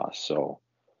chaos. So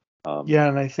Yeah,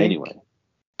 and anyway,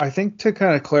 I think to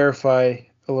kind of clarify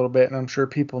a little bit, and I'm sure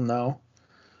people know,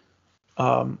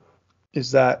 um,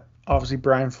 is that obviously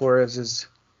Brian Flores is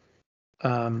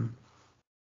um,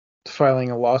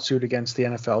 filing a lawsuit against the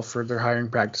NFL for their hiring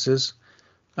practices,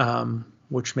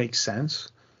 which makes sense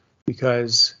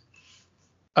because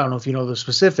I don't know if you know the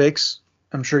specifics.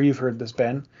 I'm sure you've heard this,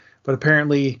 Ben, but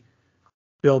apparently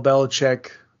Bill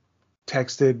Belichick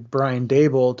texted Brian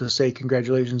Dable to say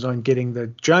congratulations on getting the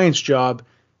Giants job,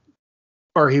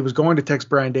 or he was going to text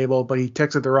Brian Dable, but he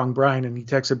texted the wrong Brian and he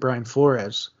texted Brian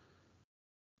Flores.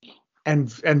 And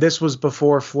this was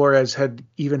before Flores had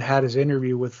even had his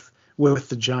interview with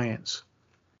the Giants.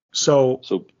 So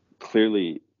so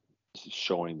clearly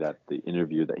showing that the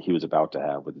interview that he was about to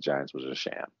have with the Giants was a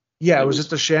sham. yeah, it It was was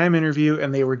just a sham interview,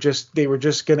 and they were just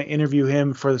going to interview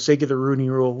him for the sake of the Rooney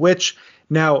Rule. Which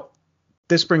now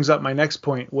this brings up my next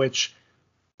point, which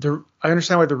I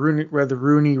understand why the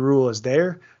Rooney Rule is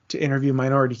there to interview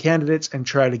minority candidates and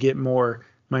try to get more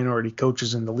minority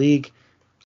coaches in the league,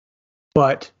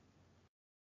 but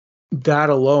that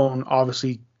alone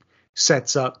obviously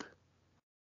sets up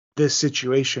this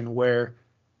situation where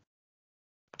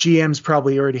GMs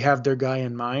probably already have their guy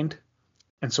in mind,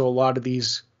 and so a lot of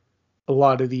these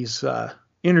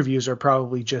interviews are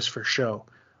probably just for show,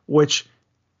 which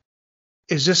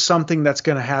is just something that's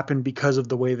going to happen because of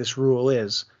the way this rule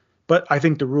is. But I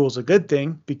think the rule is a good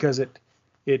thing because it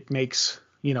makes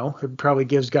it probably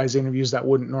gives guys interviews that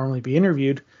wouldn't normally be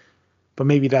interviewed. But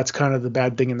maybe that's kind of the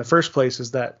bad thing in the first place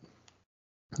is that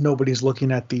nobody's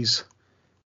looking at these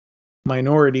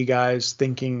minority guys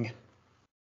thinking.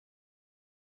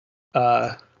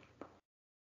 I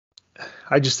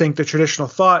just think the traditional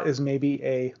thought is maybe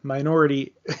a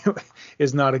minority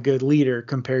is not a good leader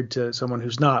compared to someone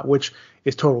who's not, which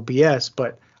is total BS.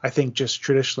 But I think just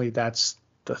traditionally that's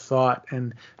the thought.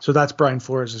 And so that's Brian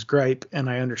Flores' gripe. And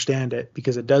I understand it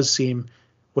because it does seem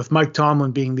with Mike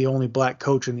Tomlin being the only black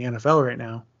coach in the NFL right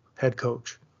now, head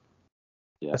coach,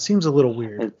 yeah, that seems a little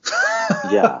weird. and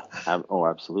yeah,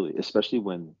 absolutely. Especially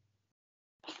when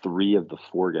 3 of the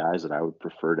 4 guys that I would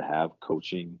prefer to have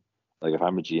coaching, like if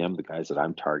I'm a GM, the guys that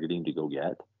I'm targeting to go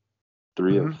get,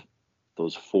 three Mm-hmm. of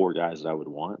those 4 guys that I would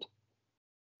want,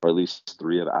 or at least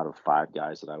out of 5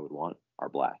 guys that I would want, are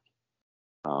black.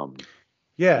 Um,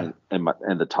 Yeah.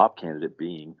 and the top candidate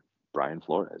being Brian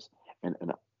Flores, and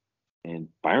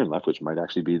Byron Leftwich might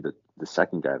actually be the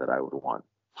second guy that I would want.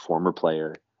 Former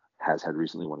player, has had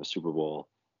recently won a Super Bowl.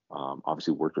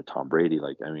 Obviously worked with Tom Brady.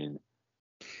 Like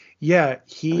Yeah.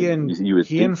 He and you would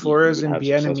he think and you Flores would and have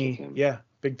success with Bieniemy. him. Yeah.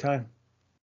 Big time.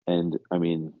 And I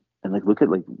mean, and like look at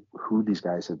like who these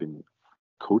guys have been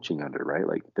coaching under, right?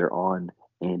 Like they're on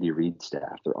Andy Reid's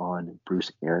staff, they're on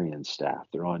Bruce Arians' staff,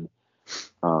 they're on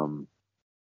um,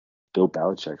 Bill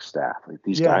Belichick's staff. Like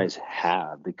these Yeah. guys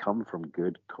they come from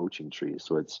good coaching trees.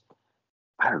 So it's,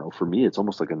 I don't know, for me, it's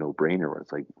almost like a no brainer where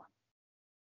it's like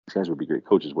these guys would be great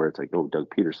coaches. Where it's like, oh, Doug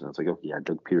Peterson. It's like, oh yeah,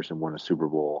 Doug Peterson won a Super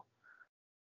Bowl,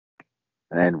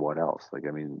 and what else? Like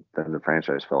I mean, then the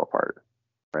franchise fell apart,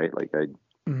 right? Like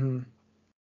Mm-hmm.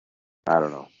 I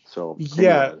don't know. So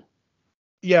Yeah. anyway,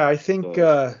 Yeah.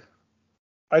 the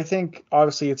I think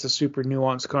obviously it's a super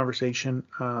nuanced conversation,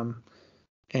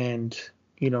 and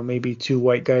maybe two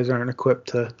white guys aren't equipped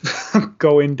to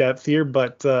go in depth here,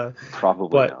 probably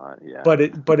but not. Yeah. but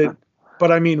it but it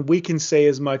but I mean we can say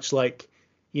as much like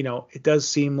it does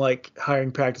seem like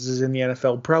hiring practices in the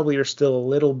NFL probably are still a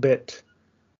little bit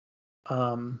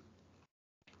um,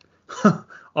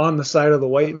 on the side of the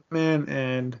white man,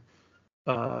 and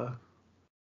uh,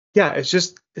 yeah, it's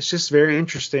just very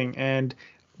interesting. And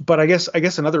but I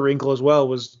guess another wrinkle as well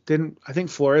was didn't I think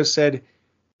Flores said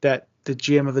that the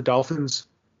GM of the Dolphins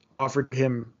offered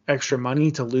him extra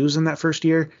money to lose in that first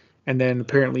year, and then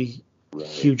apparently Right.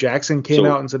 Hugh Jackson came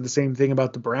out So and said the same thing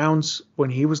about the Browns when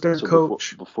he was their so before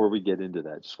coach. before we get into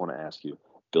that, just want to ask you,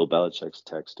 Bill Belichick's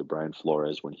text to Brian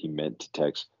Flores when he meant to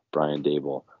text Brian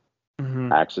Dable,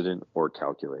 Hmm. accident or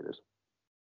calculated?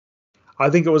 I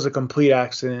think it was a complete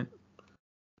accident.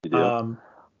 You do? Um,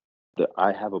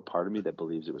 I have a part of me that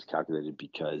believes it was calculated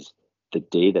because the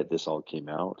day that this all came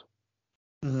out,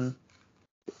 mhm.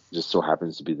 just so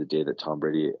happens to be the day that Tom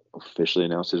Brady officially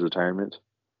announced his retirement.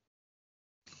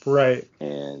 Right.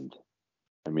 And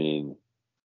I mean,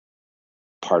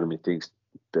 part of me thinks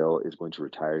Bill is going to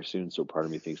retire soon, so part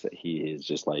of me thinks that he is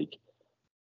just like,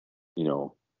 you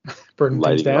know, Burning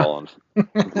things down.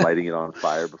 lighting it on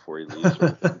fire before he leaves,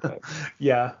 sort of thing. But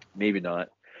yeah. maybe not.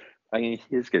 I mean,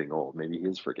 he is getting old. Maybe he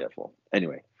is forgetful.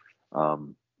 Anyway,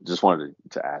 just wanted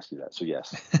to ask you that. So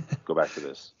yes, go back to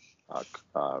this.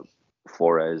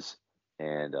 Flores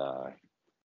and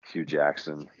Hugh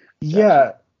Jackson.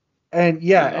 Yeah, and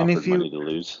if money to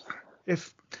lose.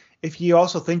 If you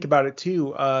also think about it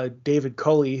too, David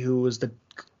Culley, who was the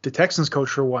Texans coach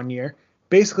for 1 year,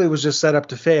 basically was just set up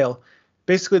to fail.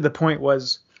 Basically, the point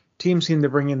was teams seem to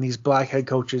bring in these black head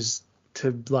coaches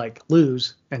to like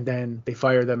lose, and then they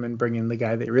fire them and bring in the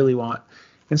guy they really want.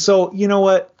 And so, you know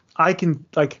what? I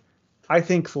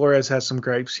think Flores has some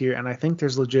gripes here, and I think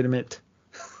there's legitimate,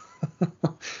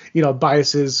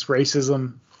 biases,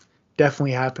 racism,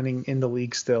 definitely happening in the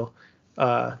league still.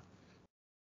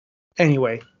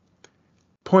 Anyway,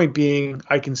 point being,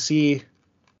 I can see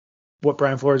what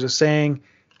Brian Flores is saying.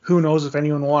 Who knows if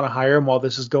anyone will want to hire him while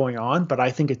this is going on, but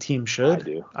I think a team should. I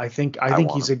do. I think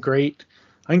he's a great.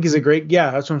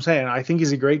 Yeah, that's what I'm saying. I think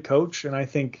he's a great coach, and I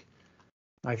think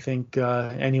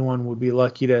anyone would be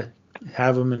lucky to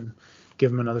have him and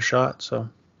give him another shot. So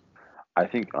I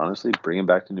think honestly, bring him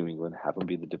back to New England, have him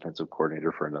be the defensive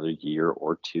coordinator for another year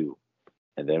or two,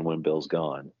 and then when Bill's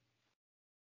gone,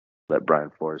 let Brian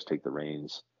Flores take the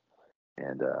reins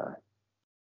and go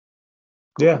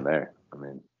from there. I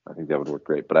mean, I think that would work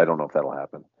great, but I don't know if that'll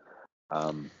happen.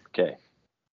 Okay.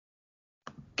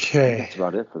 That's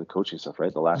about it for the coaching stuff,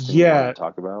 right? The last thing we want to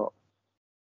talk about.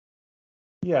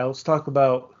 Yeah, let's talk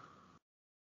about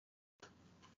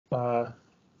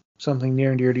something near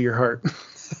and dear to your heart.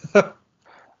 Well,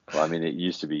 I mean, it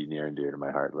used to be near and dear to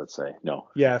my heart, let's say. No.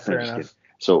 Yeah, fair enough. Kidding.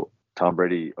 So Tom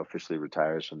Brady officially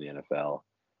retires from the NFL.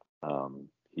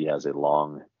 He has a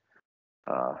long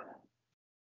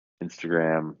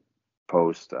Instagram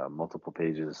post, multiple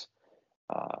pages,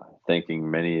 thanking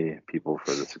many people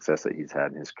for the success that he's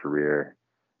had in his career,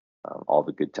 all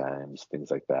the good times, things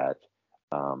like that.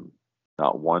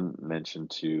 Not one mention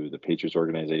to the Patriots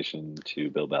organization,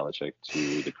 to Bill Belichick,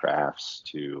 to the Crafts,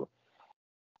 to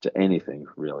anything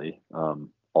really.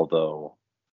 Although,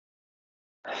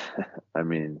 I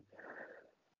mean,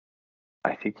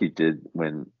 I think he did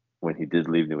when he did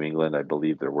leave New England. I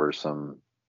believe there were some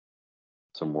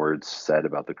words said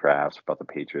about the Crafts, about the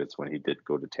Patriots when he did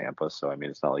go to Tampa. So I mean,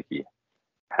 it's not like he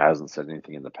hasn't said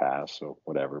anything in the past. So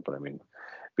whatever. But I mean,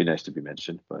 it'd be nice to be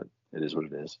mentioned. But it is what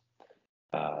it is.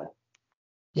 So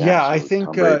I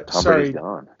think. Tom Brady's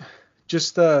gone.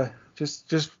 Just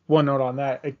one note on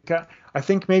that. I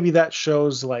think maybe that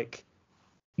shows like,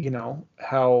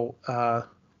 how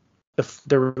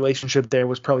the relationship there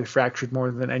was probably fractured more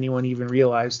than anyone even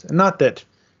realized. And not that,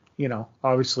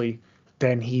 obviously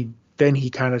then he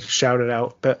kind of shouted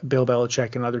out Bill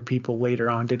Belichick and other people later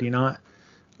on, did he not?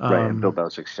 Right, and Bill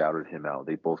Belichick shouted him out.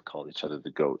 They both called each other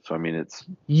the GOAT. So I mean, it's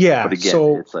But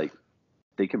again, it's like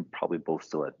they can probably both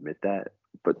still admit that,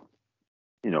 but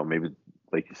maybe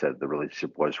like you said, the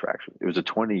relationship was fractured. It was a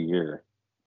 20-year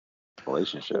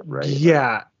relationship, right?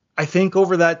 Yeah, I think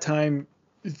over that time,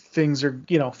 things are,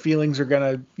 feelings are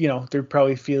gonna, there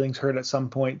probably feelings hurt at some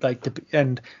point.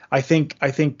 And I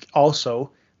think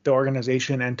also the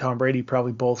organization and Tom Brady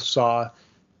probably both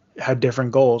had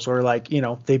different goals, or like,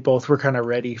 they both were kind of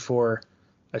ready for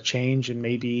a change, and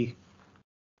maybe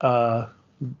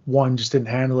one just didn't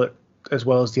handle it as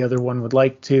well as the other one would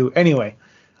like to. Anyway,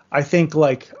 I think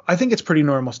it's pretty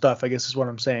normal stuff, I guess is what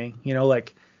I'm saying.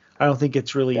 I don't think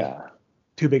it's really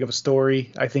too big of a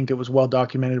story. I think it was well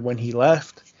documented when he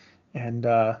left. And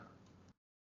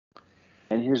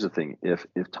here's the thing, if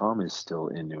Tom is still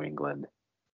in New England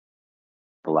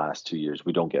the last 2 years,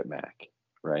 we don't get Mac,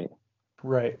 right?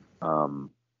 Right.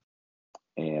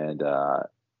 And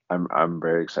I'm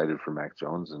very excited for Mac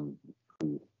Jones, and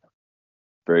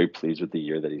very pleased with the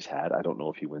year that he's had. I don't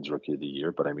know if he wins Rookie of the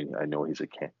Year, but I mean, I know he's a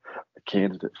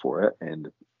candidate for it.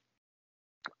 And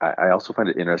I also find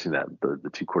it interesting that the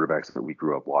two quarterbacks that we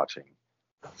grew up watching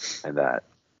and that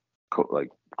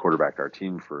quarterbacked our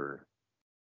team for,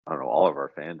 I don't know, all of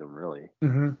our fandom really,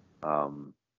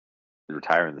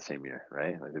 retire in the same year,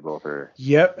 right? Like they both are.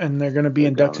 Yep, and they're going to be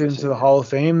inducted into the Hall of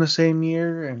Fame the same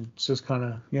year, and it's just kind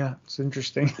of, it's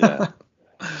interesting. Yeah.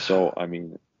 So I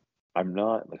mean, I'm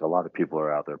not like, a lot of people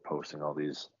are out there posting all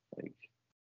these like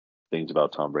things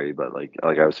about Tom Brady, but like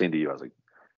I was saying to you, I was like,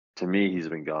 to me, he's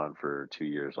been gone for 2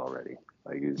 years already.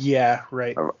 Like, yeah,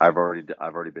 right. I've already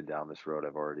been down this road.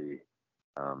 I've already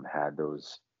had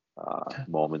those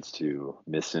moments to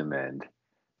miss him and uh,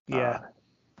 Yeah.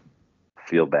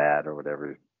 feel bad or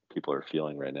whatever people are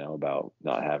feeling right now about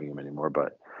not having him anymore.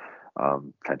 But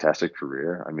fantastic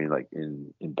career. I mean, like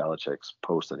in Belichick's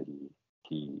post that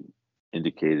he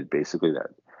indicated basically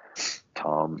that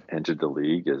Tom entered the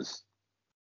league as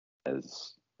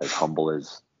humble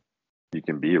as you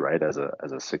can be, right? As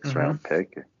a sixth Mm-hmm. round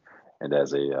pick, and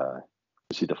as a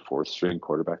was he the fourth string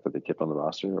quarterback that they kept on the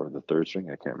roster or the third string?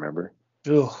 I can't remember.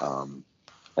 Ugh. Um,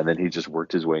 and then he just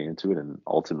worked his way into it and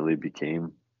ultimately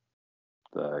became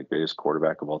the greatest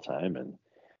quarterback of all time. And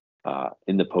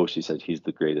in the post, he said he's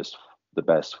the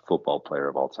best football player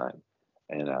of all time.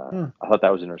 And Hmm. I thought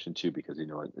that was interesting too because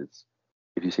it's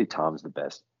if you say Tom's the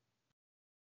best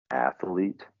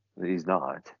athlete, he's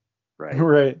not, right?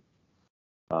 Right.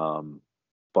 Um,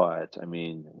 but I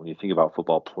mean, when you think about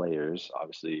football players,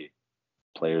 obviously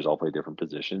players all play different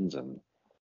positions, and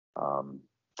um,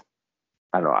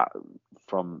 I don't know.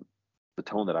 From the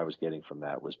tone that I was getting from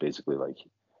that was basically like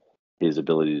his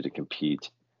ability to compete,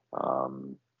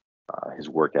 um, his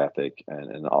work ethic,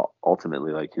 and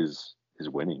ultimately like his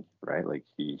winning, right? Like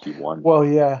he won, Well,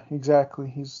 yeah, exactly.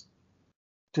 He's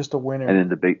just a and winner. in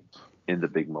the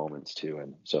big moments too.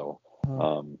 And so,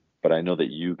 Mhm. but I know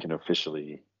that you can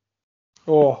officially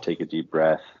Oh, take a deep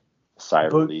breath, sigh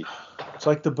of but relief. it's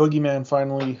like the boogeyman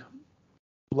finally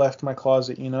left my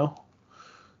closet, you know?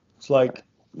 It's Yeah, like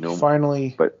no,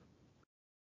 finally. but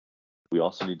we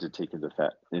also need to take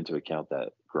into account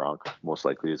that Gronk most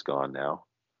likely is gone now.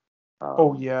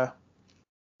 Oh, Um, yeah.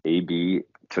 AB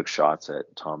took shots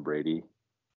at Tom Brady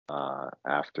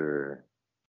after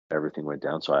everything went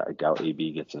down, so I doubt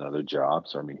AB gets another job.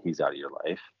 So I mean, he's out of your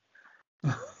life.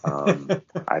 Um,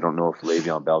 I don't know if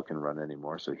Le'Veon Bell can run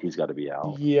anymore, so he's got to be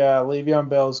out. Yeah, Le'Veon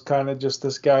Bell's kind of just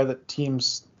this guy that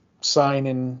teams sign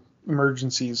in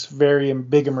emergencies, very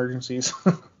big emergencies.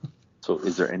 So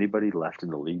is there anybody left in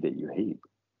the league that you hate?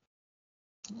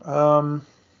 um,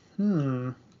 hmm.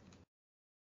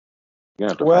 You're gonna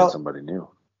have to find Well, somebody new.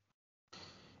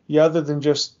 yeah, other than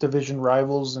just division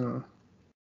rivals and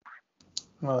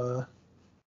uh,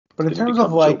 but It's gonna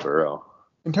become Joe Burrow.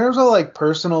 in terms of like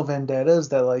personal vendettas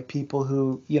that like people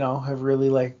who, you know, have really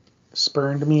like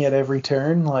spurned me at every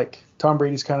turn, like Tom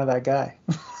Brady's kind of that guy.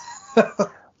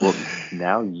 Well,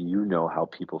 now you know how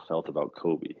people felt about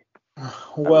Kobe. I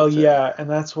Well, would say. yeah, and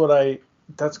that's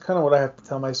kind of what I have to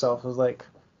tell myself is like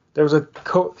there was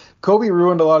Kobe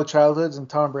ruined a lot of childhoods and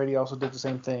Tom Brady also did the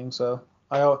same thing. So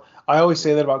I always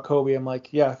say that about Kobe. I'm like,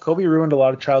 yeah, Kobe ruined a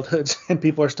lot of childhoods and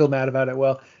people are still mad about it.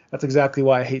 Well, that's exactly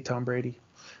why I hate Tom Brady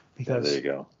Yeah, there you because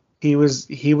go. he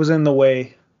was in the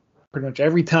way pretty much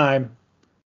every time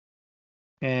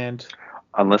and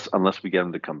Unless we get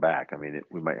him to come back, I mean,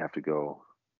 we might have to go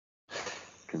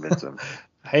convince him.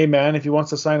 hey man, if he wants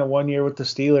to sign a 1 year with the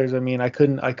Steelers, I mean, I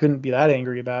couldn't be that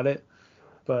angry about it,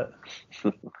 but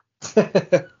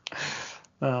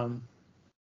um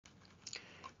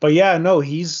but yeah, no,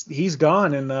 he's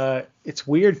gone, and it's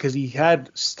weird because he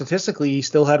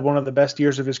still had one of the best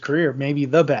years of his career, maybe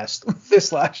the best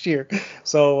this last year.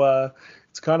 So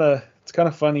it's kind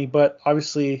of funny, but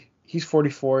obviously he's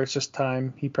 44. It's just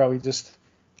time. He probably just,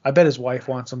 I bet his wife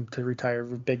wants him to retire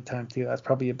big time too. That's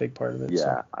probably a big part of it. So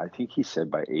Yeah, I think he said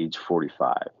by age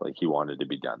 45, like he wanted to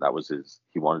be done. That was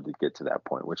he wanted to get to that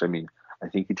point, which I mean, I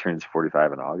think he turns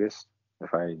 45 in August,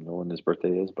 if I know when his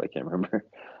birthday is, but I can't remember.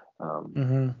 Um,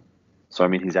 hmm so, I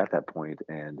mean, he's at that point.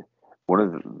 And one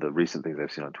of the recent things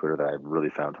I've seen on Twitter that I've really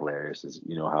found hilarious is,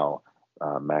 how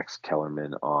Max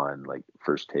Kellerman on like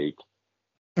First Take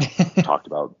talked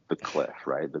about the cliff,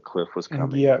 right? The cliff was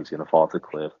coming. yeah. He's going to fall off the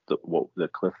cliff. The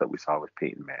cliff that we saw with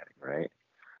Peyton Manning, right?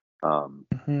 Um,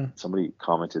 hmm Somebody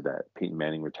commented that Peyton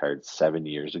Manning retired 7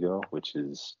 years ago, which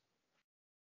is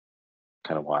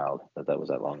kind of wild that that was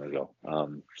that long ago.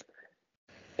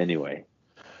 Anyway,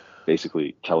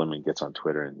 basically, Kellerman gets on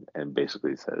Twitter and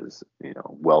basically says,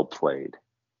 well played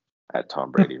at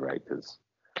Tom Brady, right? Because,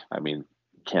 I mean,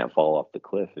 you can't fall off the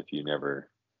cliff if you never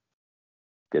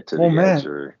get to Well, the edge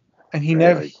man, or, and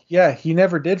right? Like, he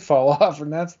never did fall off,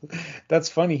 and that's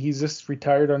funny. He's just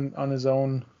retired on his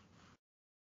own.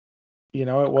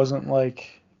 It wasn't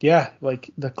like, yeah,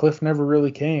 like the cliff never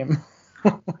really came.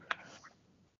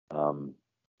 um,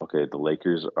 okay, the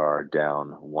Lakers are down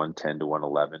 110 to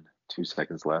 111. 2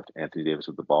 seconds left. Anthony Davis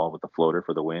with the ball with the floater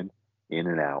for the win. In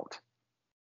and out.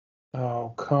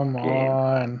 Oh, come Game.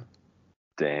 on.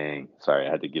 Dang. Sorry,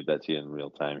 I had to give that to you in real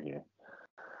time here.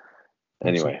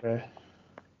 That's Anyway, okay.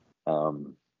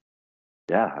 um,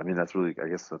 yeah, I mean I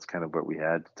guess that's kind of what we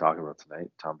had to talk about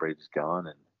tonight. Tom Brady's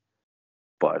gone,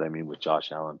 but I mean with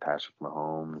Josh Allen, Patrick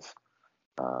Mahomes,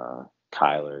 uh,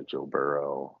 Kyler, Joe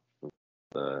Burrow.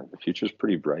 The future's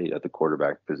pretty bright at the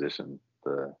quarterback position.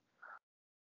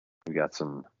 We got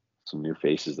some new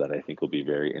faces that I think will be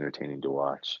very entertaining to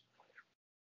watch.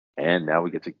 And now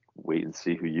we get to wait and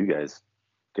see who you guys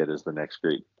get as the next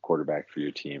great quarterback for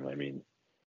your team. I mean,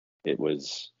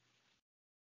 it's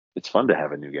fun to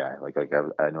have a new guy. Like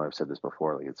I know I've said this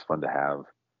before. Like it's fun to have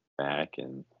Mac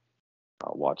and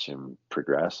watch him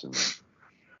progress, and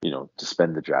to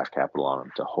spend the draft capital on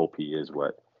him, to hope he is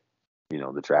what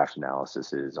the draft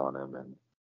analysis is on him. And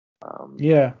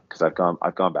yeah, because I've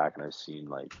gone back and I've seen,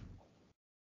 like,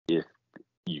 if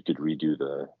you could redo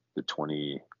the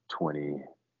 2020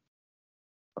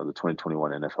 or the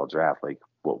 2021 NFL draft, like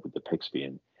what would the picks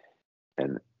be?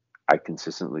 And I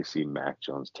consistently see Mac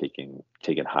Jones taken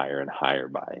higher and higher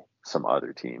by some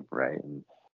other team, right? And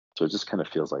so it just kind of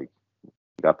feels like you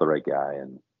got the right guy.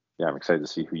 And yeah, I'm excited to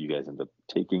see who you guys end up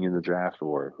taking in the draft,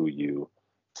 or who you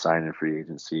sign in free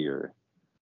agency. Or,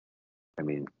 I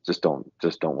mean, just don't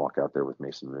walk out there with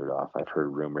Mason Rudolph. I've heard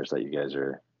rumors that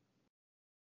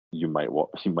you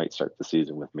might start the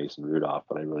season with Mason Rudolph,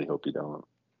 but I really hope you don't.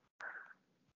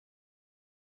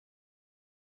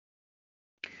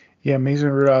 Yeah, Mason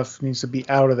Rudolph needs to be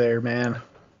out of there, man.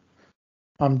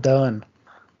 I'm done.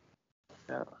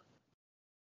 Yeah.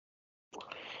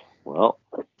 Well,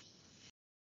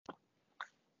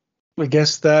 I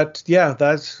guess I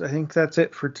think that's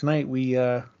it for tonight.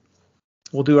 We'll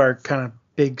do our kind of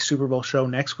big Super Bowl show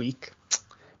next week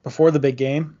before the big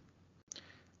game.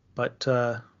 But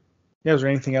yeah, is there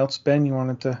anything else, Ben, you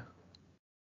wanted to?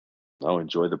 Oh,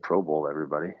 enjoy the Pro Bowl,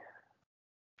 everybody.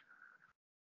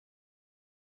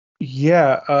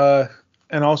 Yeah,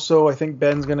 and also I think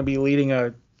Ben's going to be leading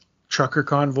a trucker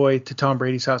convoy to Tom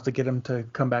Brady's house to get him to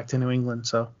come back to New England.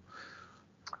 So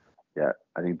yeah,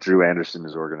 I think Drew Anderson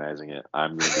is organizing it.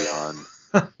 I'm going to be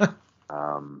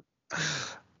on.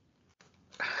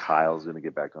 Kyle's going to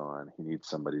get back on. He needs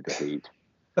somebody to hate.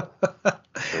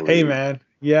 Hey, man.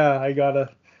 Yeah,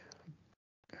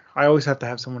 I always have to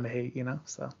have someone to hate,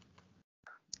 so.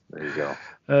 There you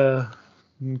go.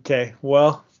 Okay,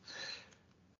 well,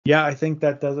 yeah, I think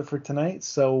that does it for tonight.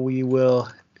 So we will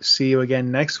see you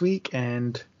again next week,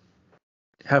 and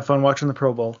have fun watching the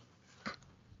Pro Bowl.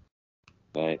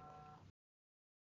 Bye.